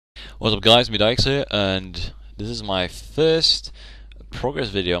What's up guys, me Daxer, and this is my first progress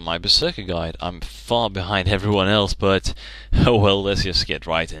video on my Berserker guide. I'm far behind everyone else, but oh well, let's just get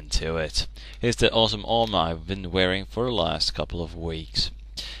right into it. Here's the awesome armor I've been wearing for the last couple of weeks.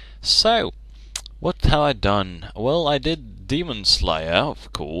 So, what have I done? Well, I did Demon Slayer,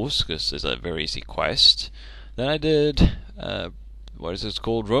 of course, because it's a very easy quest. Then I did, what is it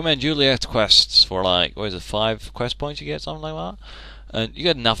called? Romeo and Juliet quests for like, what is it, 5 quest points you get, something like that? And you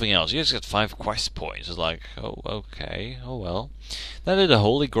get nothing else, you just get 5 quest points. It's like, oh, okay, oh well. Then I did a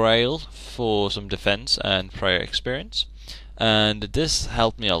Holy Grail for some defense and prayer experience. And this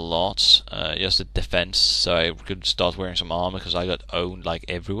helped me a lot, just the defense, so I could start wearing some armor because I got owned like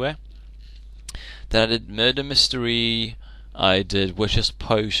everywhere. Then I did Murder Mystery, I did Witch's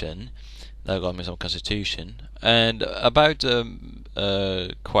Potion, that got me some constitution. And about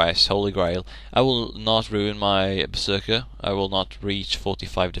quest, Holy Grail, I will not ruin my Berserker. I will not reach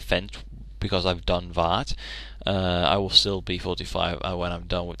 45 defense because I've done that. I will still be 45 when I'm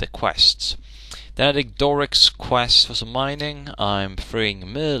done with the quests. Then I did Doric's quest for some mining. I'm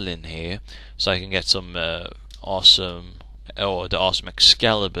freeing Merlin here, so I can get some the awesome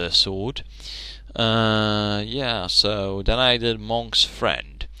Excalibur sword. Yeah, so then I did Monk's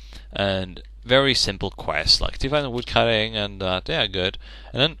Friend, and very simple quest, like 2000 woodcutting and yeah, good.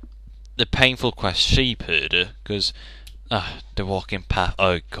 And then the painful quest, Sheep Herder, because the walking path,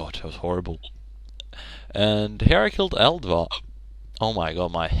 oh god, that was horrible. And here I killed Eldvar. Oh my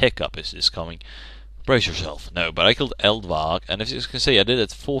god, my hiccup is coming. Brace yourself. No, but I killed Eldvar, and as you can see, I did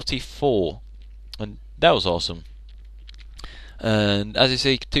it 44, and that was awesome. And as you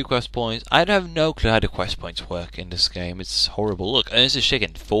see, 2 quest points. I have no clue how the quest points work in this game. It's horrible. Look, and this is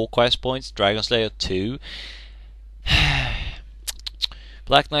chicken. 4 quest points. Dragon Slayer 2.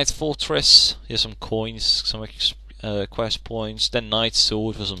 Black Knight's Fortress. Here's some coins, some quest points. Then Knight's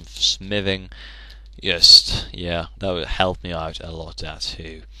Sword for some smithing. Just, yeah, that would help me out a lot, that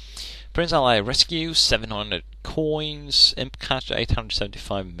too. Prince Ally Rescue, 700 coins, Imp Catcher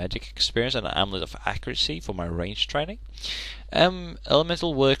 875 magic experience, and an Amulet of Accuracy for my range training.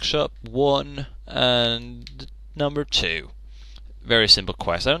 Elemental Workshop 1 and number 2. Very simple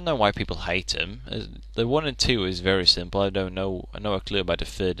quest. I don't know why people hate them. The 1 and 2 is very simple. I know a clue about the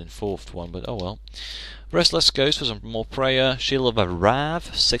 3rd and 4th one, but oh well. Restless Ghost for some more prayer. Shield of a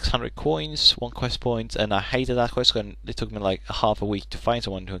Rav, 600 coins, 1 quest point, and I hated that quest because it took me like half a week to find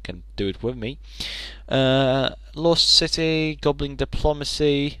someone who can do it with me. Lost City, Goblin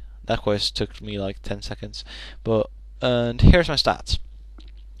Diplomacy, that quest took me like 10 seconds. And here's my stats.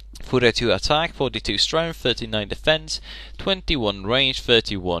 42 attack, 42 strength, 39 defense, 21 range,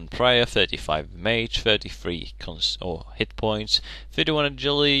 31 prayer, 35 mage, 33 hit points, 31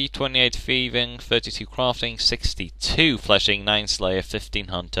 agility, 28 thieving, 32 crafting, 62 fleshing, 9 slayer, 15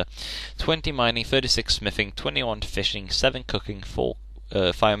 hunter, 20 mining, 36 smithing, 21 fishing, 7 cooking, 4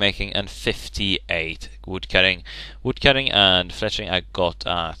 fire making, and 58 woodcutting. Woodcutting and fletching I got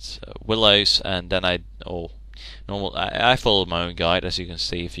at Willows, and then I followed my own guide, as you can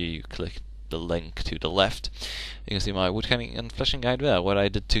see if you click the link to the left. You can see my woodcutting and fleshing guide there, what I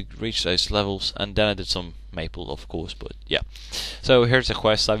did to reach those levels, and then I did some maple, of course, but yeah. So here's the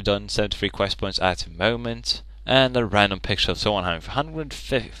quest I've done, 73 quest points at the moment, and a random picture of someone having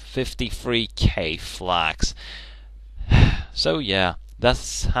 153k flags. So yeah, that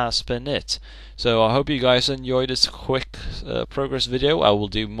has been it. So I hope you guys enjoyed this quick progress video. I will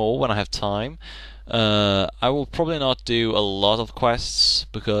do more when I have time. I will probably not do a lot of quests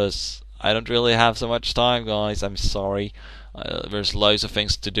because I don't really have so much time, guys. I'm sorry. There's loads of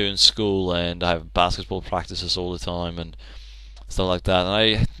things to do in school, and I have basketball practices all the time and stuff like that.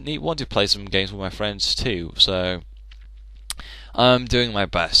 And I want to play some games with my friends too, so I'm doing my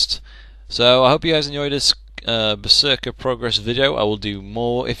best. So I hope you guys enjoyed this Berserker progress video. I will do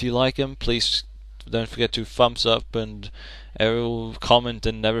more if you like them. Please don't forget to thumbs up and comment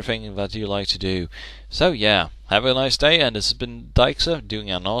and everything that you like to do. So yeah, have a nice day, and this has been Daxer doing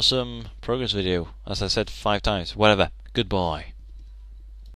an awesome progress video, as I said 5 times. Whatever. Goodbye.